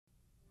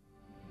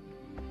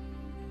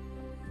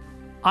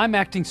I'm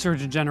Acting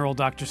Surgeon General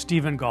Dr.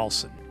 Stephen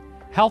Galson.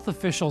 Health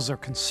officials are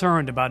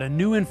concerned about a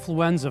new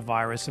influenza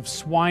virus of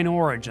swine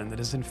origin that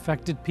has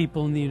infected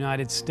people in the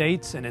United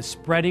States and is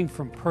spreading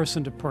from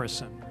person to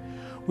person.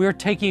 We are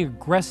taking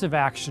aggressive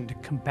action to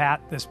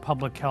combat this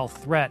public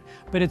health threat,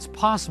 but it's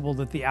possible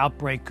that the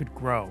outbreak could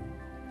grow.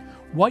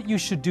 What you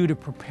should do to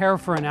prepare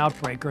for an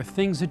outbreak are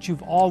things that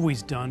you've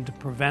always done to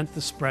prevent the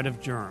spread of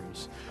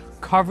germs.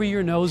 Cover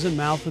your nose and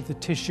mouth with the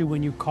tissue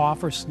when you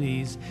cough or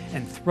sneeze,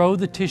 and throw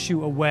the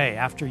tissue away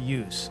after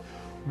use.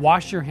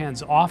 Wash your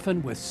hands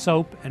often with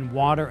soap and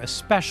water,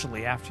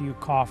 especially after you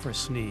cough or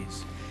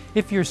sneeze.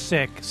 If you're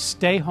sick,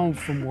 stay home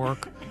from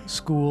work,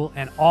 school,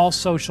 and all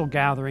social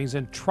gatherings,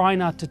 and try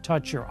not to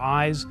touch your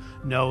eyes,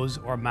 nose,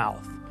 or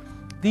mouth.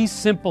 These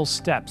simple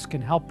steps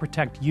can help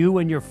protect you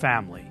and your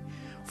family.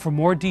 For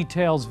more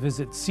details,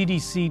 visit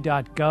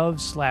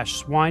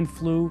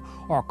cdc.gov/swineflu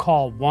or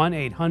call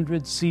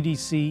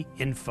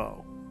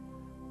 1-800-CDC-INFO.